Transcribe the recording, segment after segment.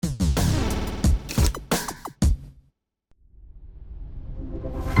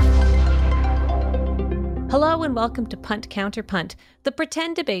Hello and welcome to Punt Counter Punt, the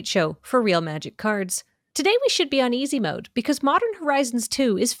pretend debate show for real Magic cards. Today we should be on easy mode because Modern Horizons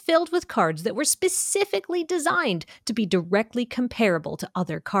 2 is filled with cards that were specifically designed to be directly comparable to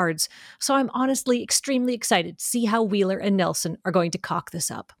other cards. So I'm honestly extremely excited to see how Wheeler and Nelson are going to cock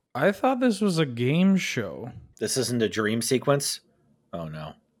this up. I thought this was a game show. This isn't a dream sequence? Oh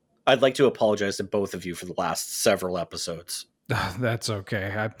no. I'd like to apologize to both of you for the last several episodes. That's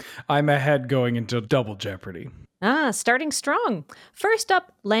okay. I'm ahead going into Double Jeopardy. Starting strong. First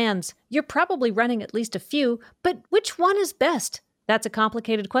up, lands. You're probably running at least a few, but which one is best? That's a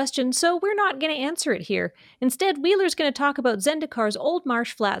complicated question, so we're not going to answer it here. Instead, Wheeler's going to talk about Zendikar's old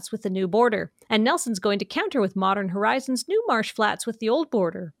marsh flats with the new border, and Nelson's going to counter with Modern Horizons' new marsh flats with the old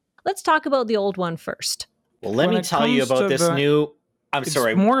border. Let's talk about the old one first. Well, let me tell you about this new... I'm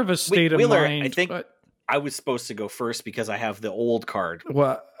sorry. It's more of a state Wheeler, of mind. I think I was supposed to go first because I have the old card.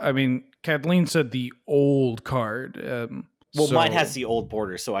 Well, I mean, Kathleen said the old card. Mine has the old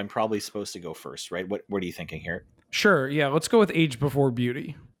border, so I'm probably supposed to go first, right? What are you thinking here? Sure, yeah, let's go with Age Before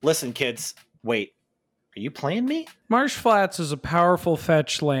Beauty. Listen, kids, wait. Are you playing me? Marsh Flats is a powerful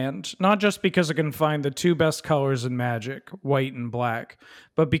fetch land, not just because it can find the two best colors in Magic, white and black,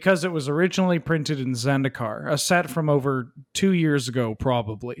 but because it was originally printed in Zendikar, a set from over 2 years ago,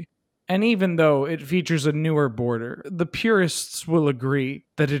 probably. And even though it features a newer border, the purists will agree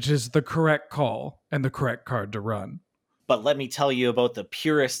that it is the correct call and the correct card to run. But let me tell you about the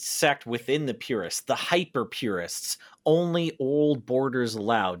purist sect within the purists, the hyper-purists. Only old borders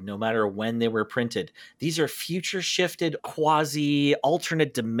allowed, no matter when they were printed. These are future-shifted,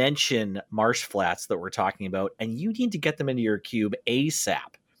 quasi-alternate dimension marsh flats that we're talking about, and you need to get them into your cube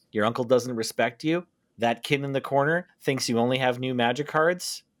ASAP. Your uncle doesn't respect you? That kid in the corner thinks you only have new Magic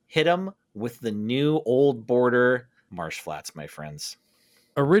cards? Hit him with the new old border marsh flats, my friends.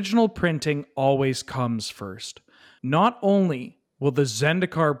 Original printing always comes first. Not only will the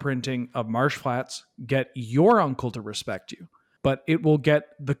Zendikar printing of Marsh Flats get your uncle to respect you, but it will get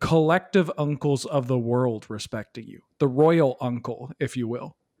the collective uncles of the world respecting you. The royal uncle, if you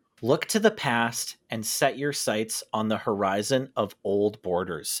will. Look to the past and set your sights on the horizon of old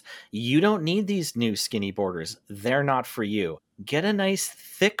borders. You don't need these new skinny borders. They're not for you. Get a nice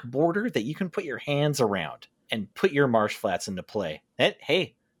thick border that you can put your hands around and put your marsh flats into play.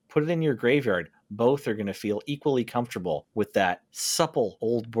 Hey, put it in your graveyard. Both are going to feel equally comfortable with that supple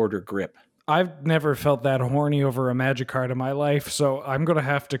old border grip. I've never felt that horny over a Magic card in my life, so I'm going to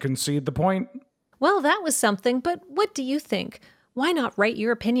have to concede the point. Well, that was something, but what do you think? Why not write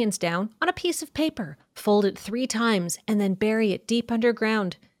your opinions down on a piece of paper, fold it 3 times, and then bury it deep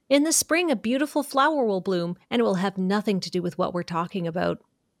underground? In the spring, a beautiful flower will bloom, and it will have nothing to do with what we're talking about.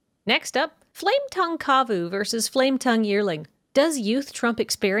 Next up, Flametongue Kavu versus Flametongue Yearling. Does youth trump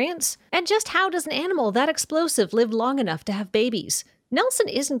experience? And just how does an animal that explosive live long enough to have babies? Nelson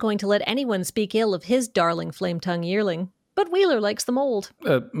isn't going to let anyone speak ill of his darling Flametongue Yearling, but Wheeler likes them old.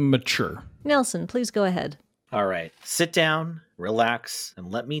 Mature. Nelson, please go ahead. All right, sit down, relax,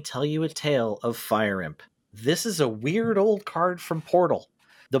 and let me tell you a tale of Fire Imp. This is a weird old card from Portal.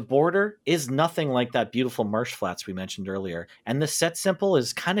 The border is nothing like that beautiful marsh flats we mentioned earlier, and the set symbol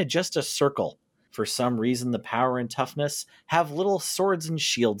is kind of just a circle. For some reason, the power and toughness have little swords and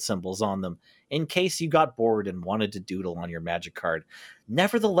shield symbols on them, in case you got bored and wanted to doodle on your Magic card.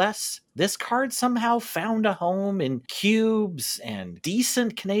 Nevertheless, this card somehow found a home in cubes and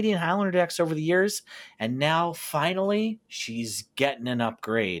decent Canadian Highlander decks over the years, and now, finally, she's getting an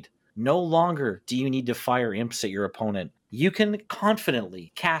upgrade. No longer do you need to fire imps at your opponent. You can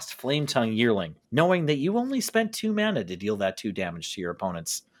confidently cast Flametongue Yearling, knowing that you only spent 2 mana to deal that 2 damage to your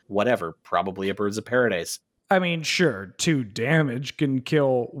opponents. Whatever, probably a Birds of Paradise. I mean, sure, 2 damage can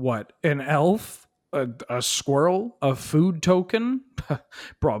kill, what, an elf? A squirrel? A food token?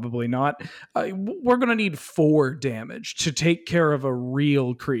 Probably not. We're going to need 4 damage to take care of a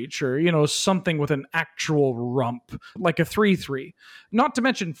real creature. You know, something with an actual rump, like a 3/3. Not to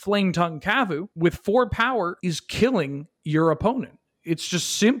mention Flametongue Kavu, with 4 power, is killing your opponent. It's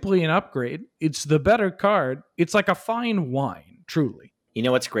just simply an upgrade. It's the better card. It's like a fine wine, truly. You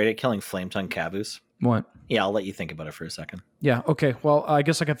know what's great at killing Flametongue Kavus? What? Yeah, I'll let you think about it for a second. Yeah, okay. Well, I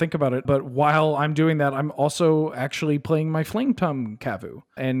guess I can think about it. But while I'm doing that, I'm also actually playing my Flametongue Kavu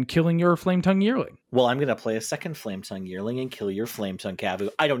and killing your Flametongue Yearling. Well, I'm going to play a second Flametongue Yearling and kill your Flametongue Kavu.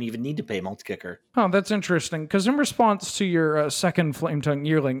 I don't even need to pay Multi-Kicker. Oh, that's interesting. Because in response to your second Flametongue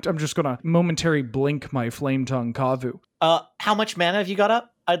Yearling, I'm just going to momentary blink my Flametongue Kavu. How much mana have you got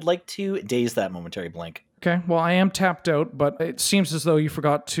up? I'd like to daze that momentary blink. Okay, well, I am tapped out, but it seems as though you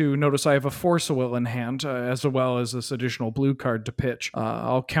forgot to notice I have a Force of Will in hand, as well as this additional blue card to pitch.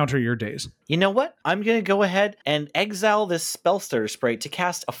 I'll counter your days. You know what? I'm going to go ahead and exile this Spell Stutter Sprite to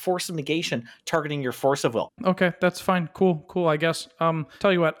cast a Force of Negation targeting your Force of Will. Okay, that's fine. Cool, I guess.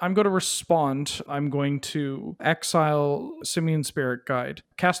 Tell you what, I'm going to respond. I'm going to exile Simian Spirit Guide,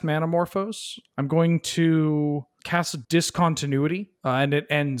 cast Manamorphose. I'm going to cast Discontinuity, and it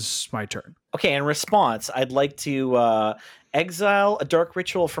ends my turn. Okay, in response, I'd like to exile a Dark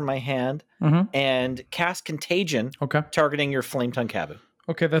Ritual from my hand and cast Contagion, targeting your Flame Tongue Kavu.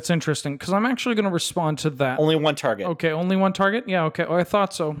 Okay, that's interesting, because I'm actually going to respond to that. Only one target. Okay, only one target? Yeah, okay. Oh, I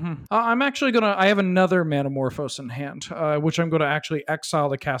thought so. I'm actually going to... I have another Manamorphose in hand, which I'm going to actually exile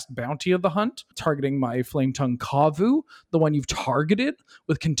to cast Bounty of the Hunt, targeting my Flame Tongue Kavu, the one you've targeted,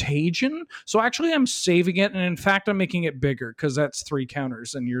 with Contagion. So actually, I'm saving it, and in fact, I'm making it bigger, because that's 3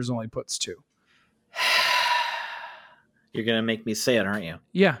 counters, and yours only puts 2. You're going to make me say it, aren't you?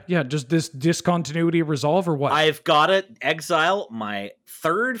 Yeah. Does this discontinuity resolve or what? I've got to exile my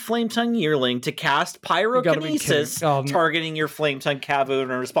 3rd Flame Tongue Yearling to cast Pyrokinesis, targeting your Flame Tongue Kavu in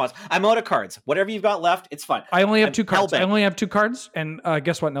response. I'm out of cards. Whatever you've got left, it's fine. I only have 2 cards. And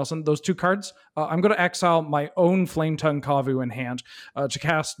guess what, Nelson? Those 2 cards, I'm going to exile my own Flame Tongue Kavu in hand to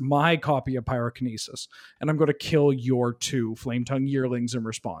cast my copy of Pyrokinesis. And I'm going to kill your 2 Flame Tongue Yearlings in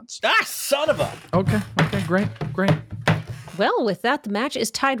response. Ah, son of a... Okay, great. Well, with that, the match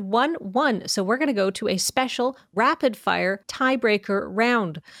is tied 1-1, so we're going to go to a special rapid-fire tiebreaker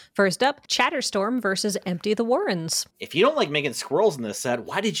round. First up, Chatterstorm versus Empty the Warrens. If you don't like making squirrels in this set,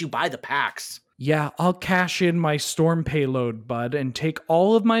 why did you buy the packs? Yeah, I'll cash in my storm payload, bud, and take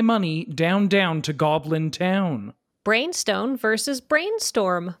all of my money down to Goblin Town. Brainstone versus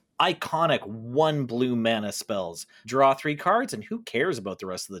Brainstorm. Iconic 1 blue mana spells. Draw 3 cards, and who cares about the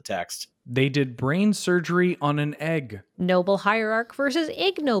rest of the text? They did brain surgery on an egg. Noble Hierarch versus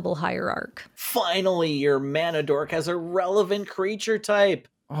Ignoble Hierarch. Finally, your mana dork has a relevant creature type.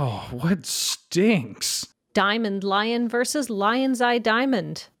 Oh, what stinks? Diamond Lion versus Lion's Eye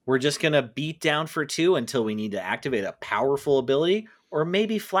Diamond. We're just going to beat down for 2 until we need to activate a powerful ability, or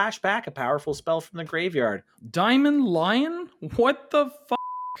maybe flash back a powerful spell from the graveyard. Diamond Lion? What the fuck?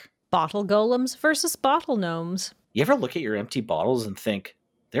 Bottle Golems versus Bottle Gnomes. You ever look at your empty bottles and think,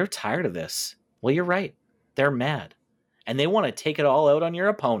 they're tired of this? Well, you're right. They're mad. And they want to take it all out on your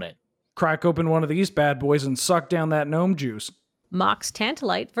opponent. Crack open one of these bad boys and suck down that gnome juice. Mox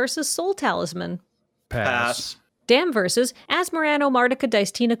Tantalite versus Soul Talisman. Pass. Dam versus Asmarano Mardica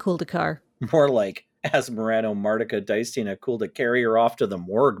Dicena Kuldakar. More like Asmarano Mardica Dicena cool to carry her off to the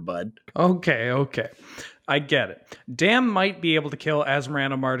morgue, bud. Okay. I get it. Dam might be able to kill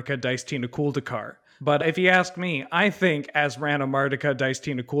Asmarano Mardica Dicena Kuldakar. But if you ask me, I think Asmarano Mardica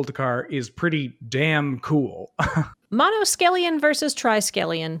Dicena Kuldakar is pretty damn cool. Monoskelion versus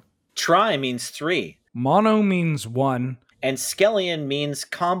Triskelion. Tri means 3. Mono means 1. And Skelion means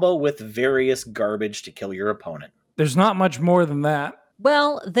combo with various garbage to kill your opponent. There's not much more than that.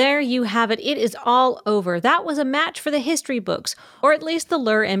 Well, there you have it. It is all over. That was a match for the history books, or at least the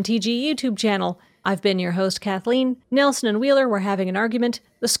Lure MTG YouTube channel. I've been your host, Kathleen. Nelson and Wheeler were having an argument.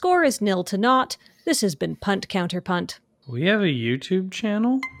 The score is 0-0. This has been Punt Counter Punt. We have a YouTube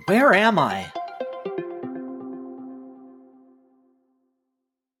channel? Where am I?